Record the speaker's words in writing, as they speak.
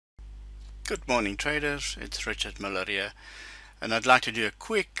Good morning, traders. It's Richard Miller here, and I'd like to do a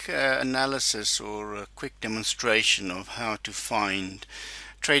quick analysis or a quick demonstration of how to find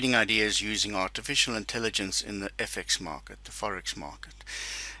trading ideas using artificial intelligence in the FX market, the Forex market.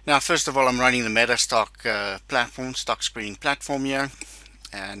 Now, first of all, I'm running the MetaStock platform, stock screening platform here,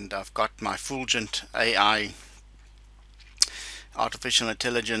 and I've got my Fulgent AI artificial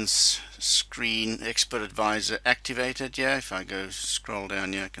intelligence screen expert advisor activated here. If I go scroll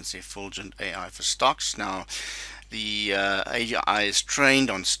down here, I can see Fulgent AI for stocks. Now the AI is trained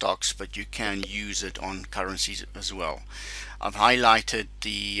on stocks, but you can use it on currencies as well. I've highlighted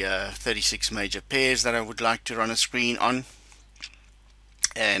the 36 major pairs that I would like to run a screen on,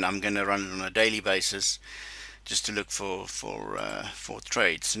 and I'm going to run it on a daily basis just to look for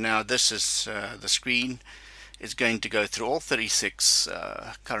trades. Now this is the screen. Is going to go through all 36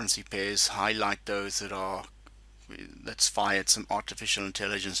 currency pairs, highlight those that's fired some artificial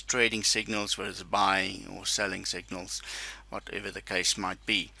intelligence trading signals, whether it's buying or selling signals, whatever the case might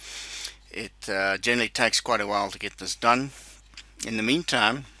be. It generally takes quite a while to get this done. In the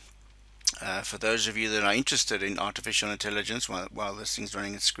meantime, for those of you that are interested in artificial intelligence while this thing's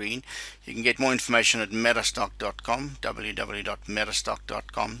running its screen, you can get more information at metastock.com,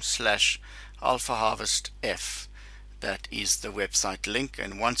 www.metastock.com/alphaharvestf. That is the website link,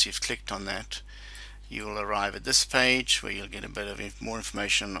 and once you've clicked on that, you will arrive at this page where you'll get a bit of more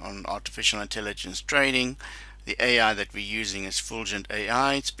information on artificial intelligence trading. The AI that we're using is Fulgent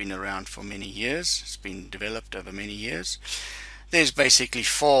AI. It's been around for many years. It's been developed over many years. There's basically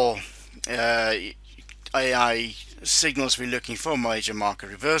four AI signals we're looking for: major market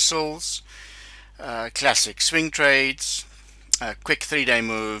reversals, classic swing trades, quick 3-day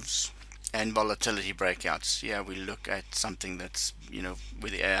moves, and volatility breakouts. Yeah, we look at something that's,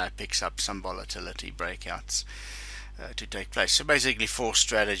 where the AI picks up some volatility breakouts to take place. So basically four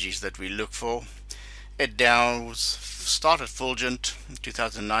strategies that we look for. Ed Dow's started Fulgent in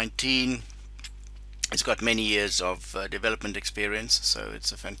 2019. It's got many years of development experience, so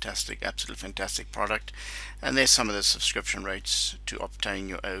it's a fantastic, absolutely fantastic product. And there's some of the subscription rates to obtain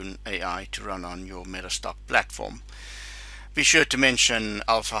your own AI to run on your MetaStock platform. Be sure to mention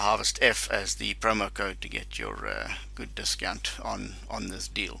Alpha Harvest F as the promo code to get your good discount on this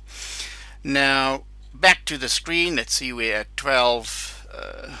deal. Now back to the screen. Let's see, we're at 12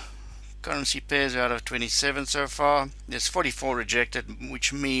 currency pairs out of 27 so far. There's 44 rejected,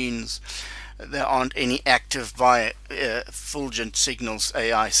 which means there aren't any active via Fulgent signals,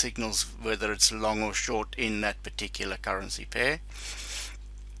 AI signals, whether it's long or short in that particular currency pair.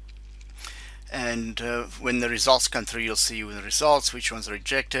 And when the results come through, you'll see with the results which ones are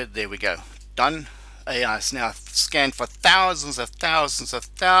rejected. There we go, done. AI has now scanned for thousands of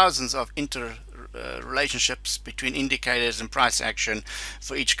relationships between indicators and price action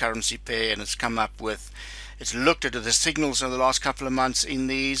for each currency pair, and it's come up with, it's looked at the signals over the last couple of months in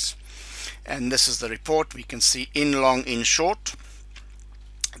these, and this is the report. We can see in long, in short.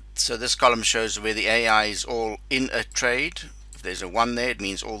 So this column shows where the AI is all in a trade. If there's a 1 there, it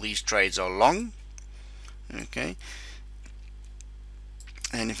means all these trades are long. Okay,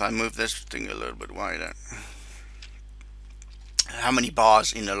 and if I move this thing a little bit wider, how many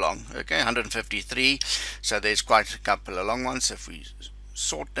bars in a long? Okay, 153. So there's quite a couple of long ones. If we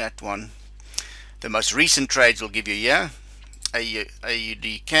sort that one, the most recent trades will give you here.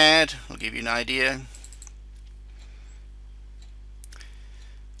 AUD CAD will give you an idea.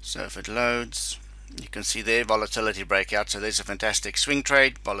 So if it loads, you can see there volatility breakout. So there's a fantastic swing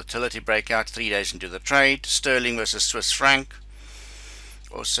trade, volatility breakout 3 days into the trade. Sterling versus Swiss franc,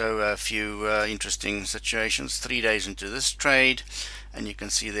 also a few interesting situations 3 days into this trade, and you can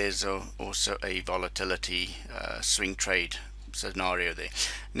see there's also a volatility swing trade scenario there.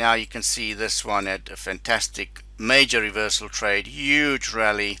 Now you can see this one had a fantastic major reversal trade, huge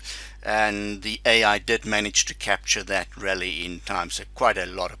rally, and the AI did manage to capture that rally in time. So quite a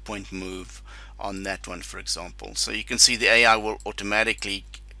lot of point move on that one, for example. So you can see the AI will automatically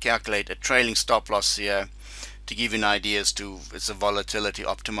calculate a trailing stop loss here to give you an idea as to, it's a volatility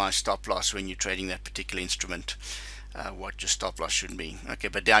optimized stop loss when you're trading that particular instrument, what your stop loss should be. Okay,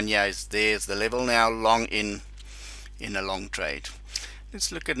 but down here there's the level now, long in a long trade.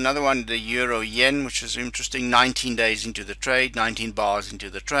 Let's look at another one, the Euro Yen, which is interesting. 19 days into the trade, 19 bars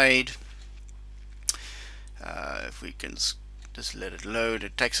into the trade. If we can just let it load,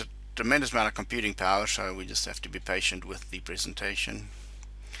 it takes a tremendous amount of computing power, so we just have to be patient with the presentation.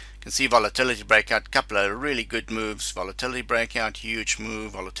 You can see volatility breakout, couple of really good moves. Volatility breakout, huge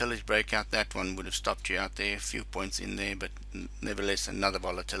move. Volatility breakout, that one would have stopped you out there, a few points in there, but nevertheless another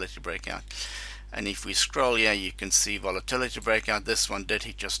volatility breakout. And if we scroll here, you can see volatility breakout. This one did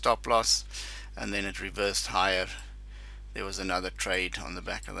hit your stop loss, and then it reversed higher. There was another trade on the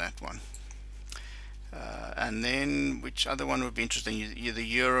back of that one. And then which other one would be interesting? The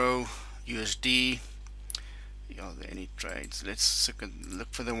Euro USD. Are there any trades? Let's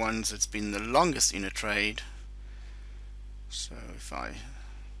look for the ones that's been the longest in a trade. So if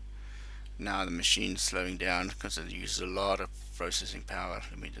now the machine's slowing down because it uses a lot of processing power.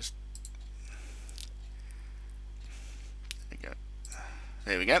 Let me just,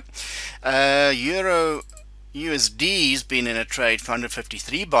 there we go. Euro USD has been in a trade for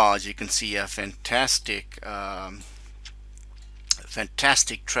 153 bars. You can see a fantastic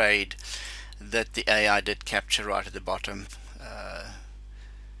fantastic trade that the AI did capture right at the bottom.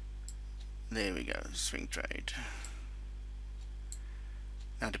 There we go, swing trade.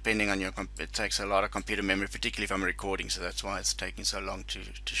 Now depending on your it takes a lot of computer memory, particularly if I'm recording, so that's why it's taking so long to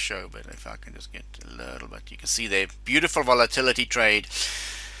show. But if I can just get a little bit, you can see there, beautiful volatility trade.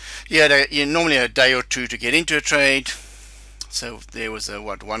 You normally a day or two to get into a trade. So there was a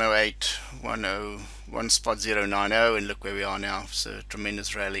 108, 1.090, and look where we are now. So a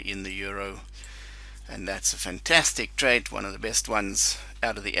tremendous rally in the euro, and that's a fantastic trade, one of the best ones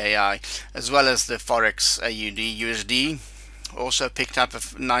out of the AI, as well as the Forex AUD USD. Also picked up a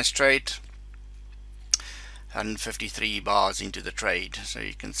nice trade, 153 bars into the trade. So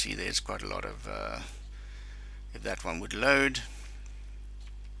you can see there's quite a lot of, if that one would load.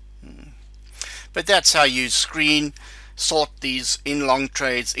 But that's how you screen sort these in long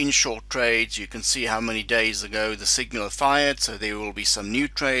trades, in short trades. You can see how many days ago the signal fired, so there will be some new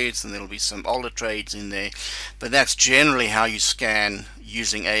trades and there will be some older trades in there. But that's generally how you scan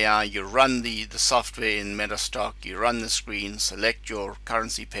using AI. You run the software in Metastock, you run the screen, select your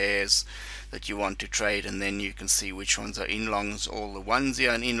currency pairs that you want to trade, and then you can see which ones are in longs, all the ones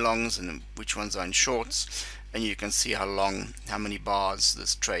here are in longs, and which ones are in shorts, and you can see how many bars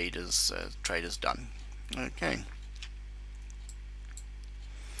this trade is done. Okay.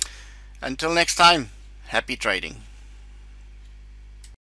 Until next time, happy trading.